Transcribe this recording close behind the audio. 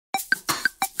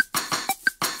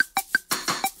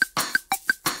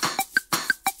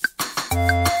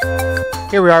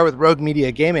Here we are with Rogue Media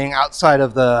Gaming outside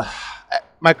of the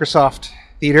Microsoft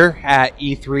Theater at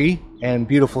E3 in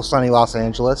beautiful sunny Los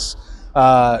Angeles.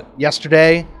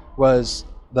 Yesterday was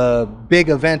the big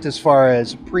event as far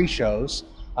as pre-shows.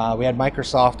 We had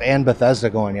Microsoft and Bethesda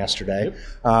going yesterday. Yep.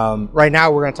 Right now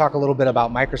we're going to talk a little bit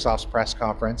about Microsoft's press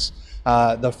conference.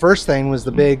 The first thing was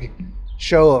the big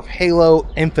show of Halo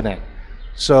Infinite.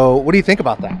 So what do you think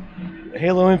about that?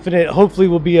 Halo Infinite hopefully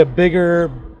will be a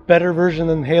bigger, better version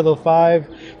than Halo 5.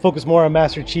 Focus more on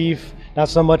Master Chief, not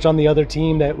so much on the other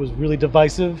team that was really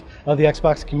divisive of the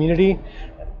Xbox community.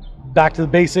 Back to the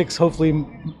basics, hopefully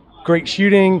great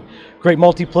shooting, great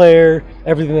multiplayer,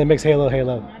 everything that makes Halo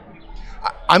Halo.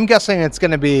 I'm guessing it's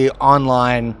going to be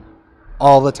online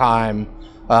all the time,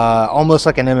 almost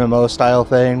like an MMO style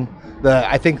thing.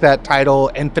 I think that title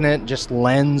Infinite just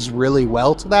lends really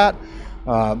well to that,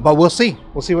 but we'll see.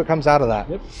 We'll see what comes out of that.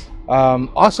 Yep.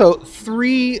 Also,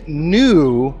 3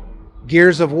 new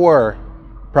Gears of War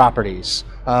properties.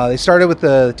 They started with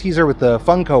the teaser with the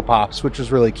Funko Pops, which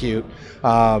was really cute.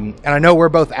 And I know we're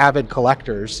both avid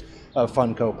collectors of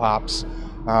Funko Pops.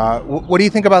 What do you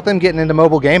think about them getting into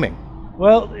mobile gaming?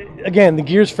 Well, again, the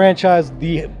Gears franchise,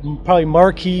 the probably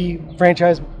marquee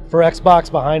franchise for Xbox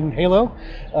behind Halo.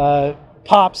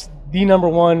 Pops, the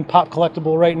 #1 pop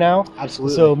collectible right now.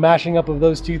 Absolutely. So mashing up of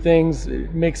those two things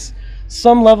makes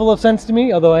some level of sense to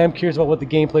me, although I am curious about what the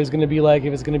gameplay is going to be like,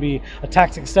 if it's going to be a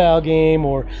tactics style game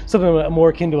or something more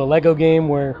akin to a Lego game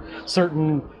where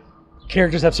certain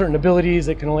characters have certain abilities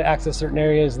that can only access certain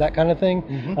areas, that kind of thing.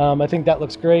 Mm-hmm. I think that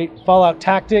looks great. Fallout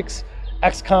Tactics,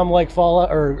 XCOM-like Fallout,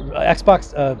 or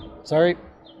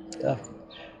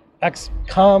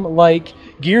XCOM-like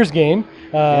Gears game,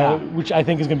 which I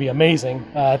think is going to be amazing.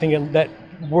 I think that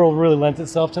world really lends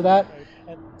itself to that.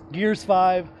 Gears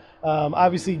 5,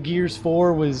 obviously Gears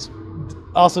 4 was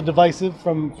also divisive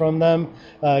from them.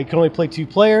 You could only play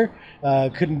 2-player,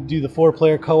 couldn't do the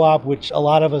 4-player co-op, which a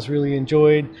lot of us really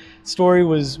enjoyed. Story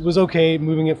was okay,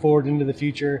 moving it forward into the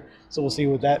future, so we'll see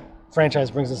what that franchise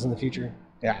brings us in the future.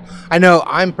 Yeah, I know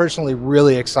I'm personally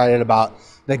really excited about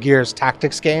the Gears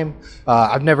Tactics game.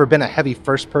 I've never been a heavy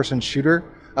first-person shooter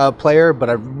player, but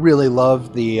I really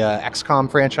love the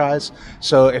XCOM franchise.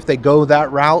 So if they go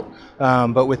that route,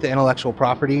 but with the intellectual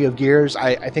property of Gears,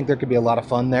 I think there could be a lot of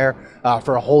fun there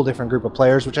for a whole different group of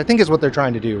players, which I think is what they're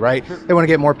trying to do, right? Sure. They want to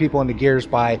get more people into Gears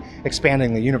by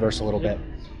expanding the universe a little bit.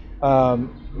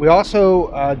 We also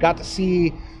got to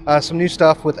see some new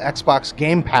stuff with Xbox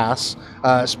Game Pass,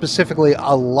 specifically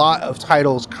a lot of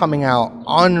titles coming out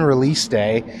on release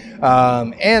day,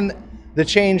 and the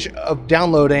change of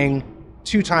downloading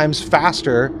 2 times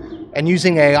faster and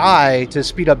using AI to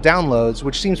speed up downloads,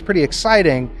 which seems pretty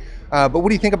exciting. But what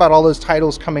do you think about all those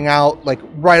titles coming out like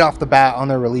right off the bat on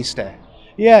their release day?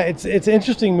 Yeah, it's an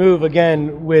interesting move,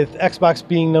 again, with Xbox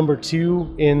being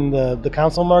 #2 in the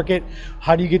console market.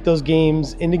 How do you get those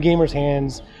games into gamers'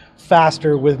 hands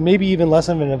faster with maybe even less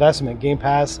of an investment? Game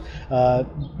Pass,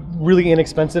 really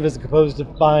inexpensive as opposed to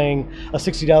buying a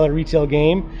 $60 retail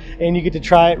game, and you get to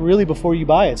try it really before you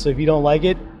buy it. So if you don't like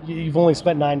it, you've only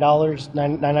spent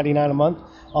 $9.99 a month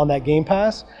on that Game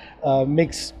Pass.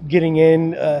 Makes getting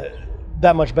in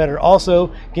that much better.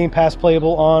 Also, Game Pass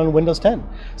playable on Windows 10.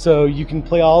 So you can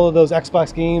play all of those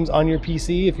Xbox games on your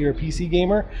PC if you're a PC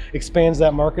gamer. Expands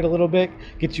that market a little bit,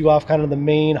 gets you off kind of the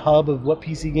main hub of what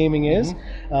PC gaming is,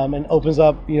 and opens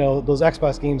up those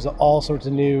Xbox games to all sorts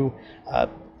of new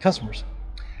customers.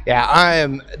 Yeah, I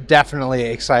am definitely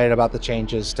excited about the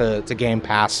changes to Game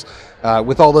Pass.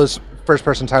 With all those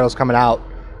first-person titles coming out,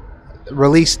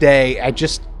 release day,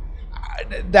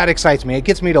 that excites me. It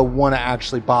gets me to want to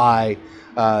actually buy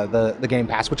the Game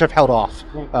Pass, which I've held off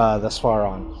thus far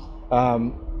on.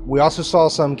 We also saw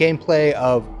some gameplay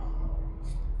of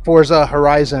Forza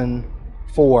Horizon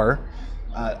 4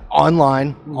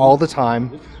 online all the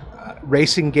time.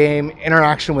 Racing game,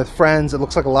 interaction with friends. It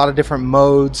looks like a lot of different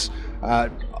modes,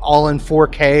 all in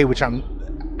 4K, which I'm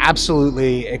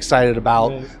absolutely excited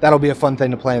about. That'll be a fun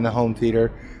thing to play in the home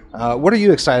theater. What are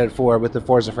you excited for with the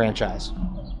Forza franchise?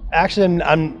 Actually,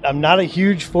 I'm not a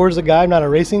huge Forza guy. I'm not a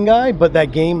racing guy, but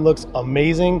that game looks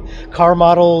amazing. Car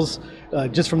models,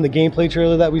 just from the gameplay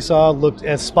trailer that we saw, looked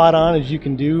as spot on as you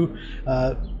can do.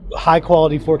 High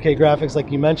quality 4K graphics, like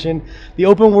you mentioned. The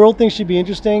open world thing should be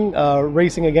interesting.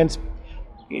 Racing against,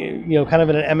 kind of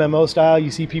in an MMO style. You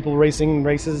see people racing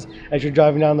races as you're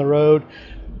driving down the road.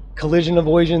 collision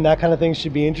avoidance, that kind of thing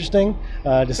should be interesting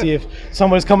to see if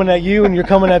someone's coming at you and you're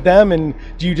coming at them, and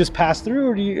do you just pass through,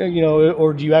 or do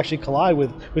or do you actually collide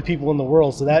with people in the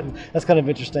world? So that's kind of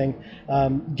interesting.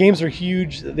 Games are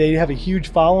huge; they have a huge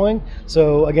following.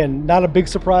 So again, not a big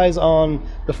surprise on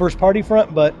the first party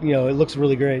front, but it looks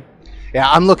really great. Yeah,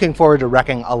 I'm looking forward to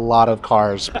wrecking a lot of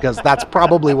cars because that's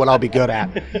probably what I'll be good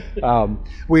at.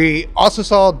 We also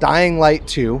saw Dying Light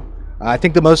 2. I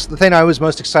think the thing I was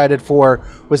most excited for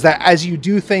was that as you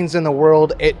do things in the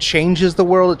world, it changes the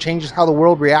world. It changes how the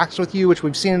world reacts with you, which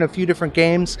we've seen in a few different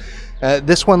games.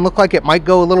 This one looked like it might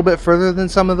go a little bit further than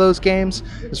some of those games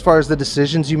as far as the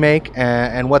decisions you make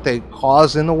and what they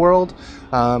cause in the world.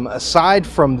 Aside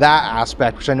from that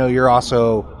aspect, which I know you're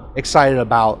also excited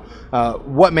about,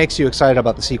 what makes you excited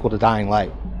about the sequel to Dying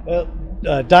Light?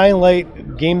 Dying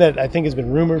Light, game that I think has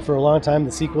been rumored for a long time,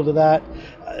 the sequel to that.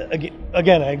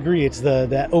 Again, I agree. It's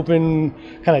that open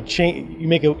kind of chain. You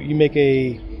make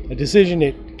a decision,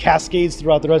 it cascades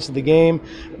throughout the rest of the game.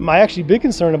 My actually big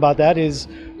concern about that is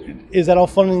that all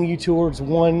funneling you towards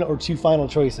one or two final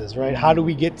choices, right? How do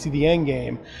we get to the end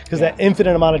game? Because that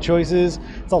infinite amount of choices,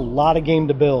 it's a lot of game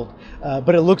to build.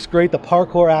 But it looks great. The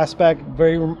parkour aspect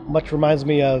very much reminds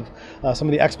me of some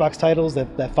of the Xbox titles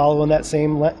that follow in that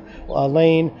same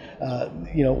lane.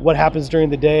 What happens during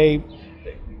the day,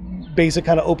 basic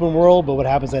kind of open world, but what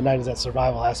happens at night is that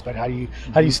survival aspect. How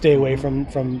do you stay away from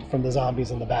the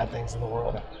zombies and the bad things in the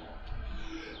world?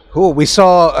 Cool. We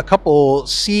saw a couple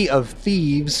Sea of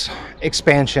Thieves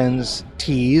expansions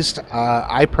teased.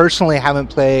 I personally haven't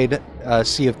played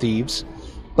Sea of Thieves,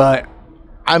 but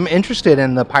I'm interested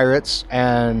in the pirates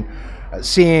and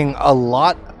seeing a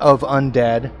lot of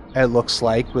undead, it looks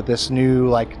like, with this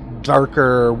new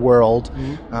darker world.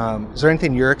 Is there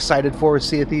anything you're excited for with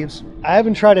Sea of Thieves? I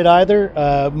haven't tried it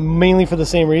either, mainly for the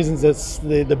same reasons.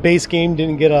 The base game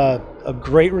didn't get a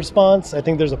great response. I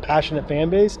think there's a passionate fan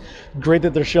base. Great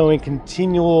that they're showing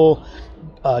continual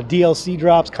DLC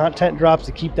drops, content drops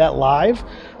to keep that live.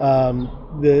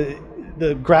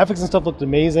 The graphics and stuff looked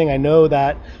amazing. I know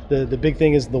that the big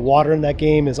thing is the water in that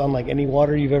game is unlike any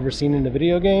water you've ever seen in a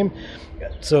video game.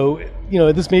 So,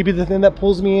 this may be the thing that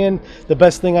pulls me in. The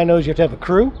best thing I know is you have to have a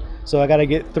crew. So I got to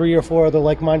get 3 or 4 other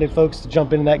like-minded folks to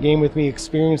jump into that game with me,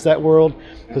 experience that world.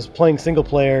 Because playing single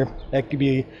player, it could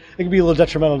be a little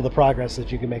detrimental to the progress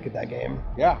that you can make at that game.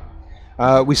 Yeah.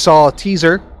 We saw a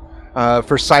teaser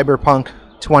for Cyberpunk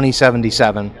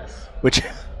 2077, which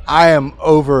I am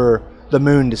over the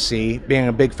moon to see, being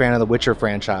a big fan of the Witcher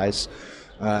franchise.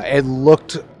 It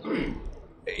looked, of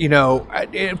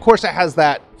course it has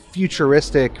that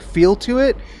futuristic feel to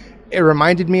it. It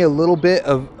reminded me a little bit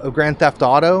of Grand Theft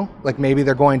Auto, like maybe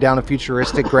they're going down a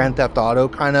futuristic Grand Theft Auto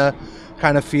kind of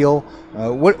feel.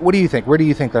 What do you think? Where do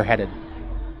you think they're headed?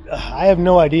 I have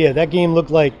no idea. That game looked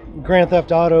like Grand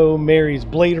Theft Auto marries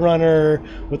Blade Runner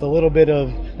with a little bit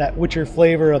of that Witcher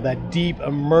flavor of that deep,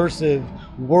 immersive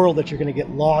world that you're going to get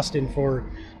lost in for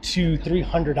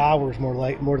 200-300 hours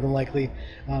more than likely.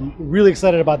 Really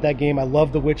excited about that game. I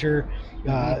love The Witcher.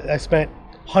 I spent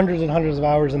hundreds and hundreds of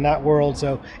hours in that world,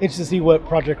 so interested to see what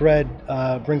Project Red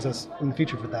brings us in the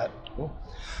future for that. Cool.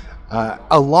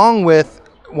 Along with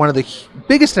one of the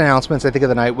biggest announcements, I think, of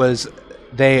the night was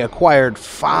they acquired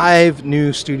 5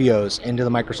 new studios into the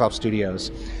Microsoft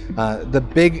Studios. The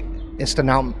biggest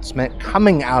announcement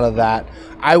coming out of that,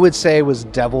 I would say, was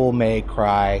Devil May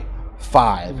Cry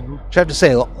 5, which I have to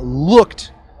say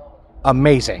looked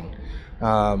amazing.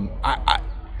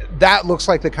 That looks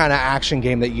like the kind of action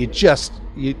game that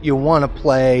you want to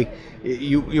play.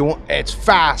 It's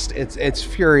fast, it's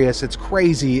furious, it's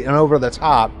crazy and over the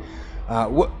top.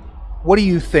 What do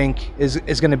you think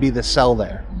is going to be the sell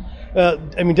there?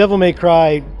 Devil May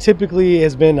Cry typically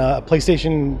has been a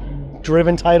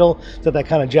PlayStation-driven title, so that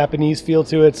kind of Japanese feel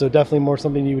to it. So definitely more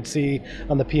something you would see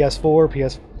on the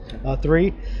PS4,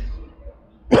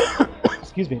 PS3.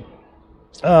 Excuse me.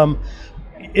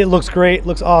 It looks great,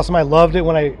 looks awesome. I loved it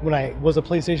when I was a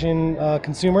PlayStation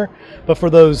consumer. But for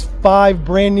those 5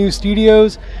 brand new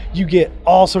studios, you get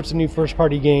all sorts of new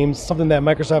first-party games, something that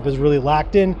Microsoft has really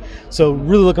lacked in. So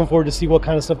really looking forward to see what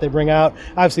kind of stuff they bring out.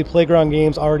 Obviously, Playground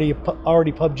Games already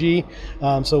PUBG,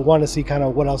 so want to see kind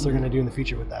of what else they're going to do in the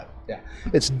future with that. Yeah,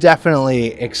 it's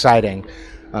definitely exciting.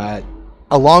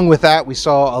 Along with that, we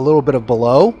saw a little bit of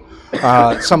Below,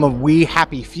 some of We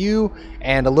Happy Few,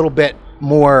 and a little bit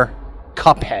more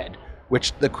Cuphead,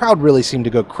 which the crowd really seemed to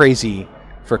go crazy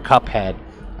for Cuphead.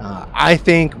 I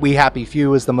think We Happy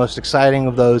Few is the most exciting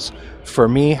of those for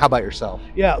me. How about yourself?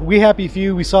 Yeah, We Happy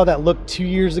Few, we saw that look 2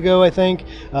 years ago, I think.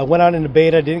 Went out into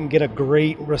beta, didn't get a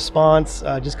great response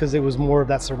just because it was more of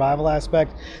that survival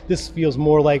aspect. This feels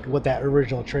more like what that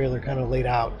original trailer kind of laid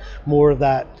out. More of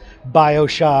that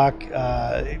BioShock,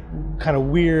 kind of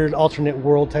weird alternate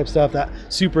world type stuff. That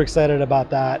super excited about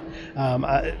that.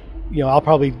 I'll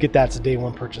probably get that as a day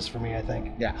one purchase for me, I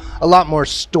think. Yeah, a lot more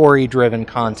story-driven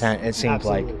content, it seems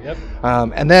Absolutely, like.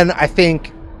 yep. And then I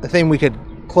think the thing we could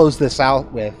close this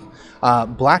out with,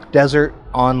 Black Desert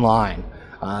Online.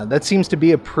 That seems to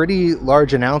be a pretty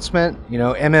large announcement.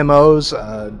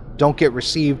 MMOs don't get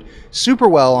received super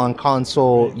well on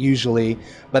console usually,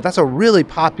 but that's a really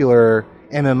popular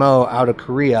MMO out of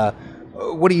Korea.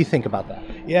 What do you think about that?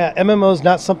 Yeah, MMO is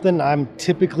not something I'm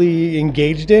typically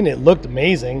engaged in. It looked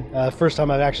amazing. First time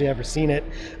I've actually ever seen it.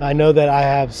 I know that I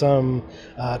have some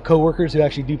coworkers who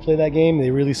actually do play that game.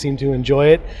 They really seem to enjoy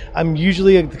it. I'm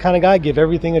usually the kind of guy, give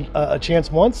everything a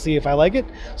chance once, see if I like it.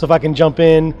 So if I can jump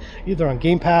in either on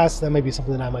Game Pass, that might be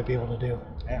something that I might be able to do.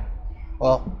 Yeah.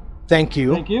 Well, thank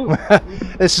you. Thank you.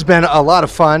 This has been a lot of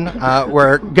fun.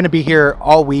 We're going to be here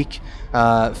all week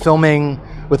filming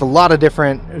with a lot of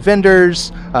different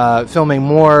vendors, filming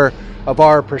more of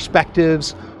our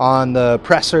perspectives on the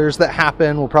pressers that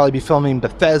happen. We'll probably be filming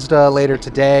Bethesda later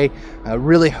today. I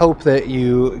really hope that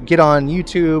you get on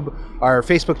YouTube, our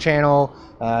Facebook channel,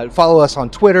 follow us on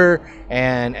Twitter,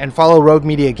 and follow Rogue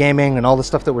Media Gaming and all the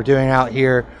stuff that we're doing out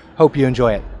here. Hope you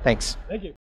enjoy it. Thanks. Thank you.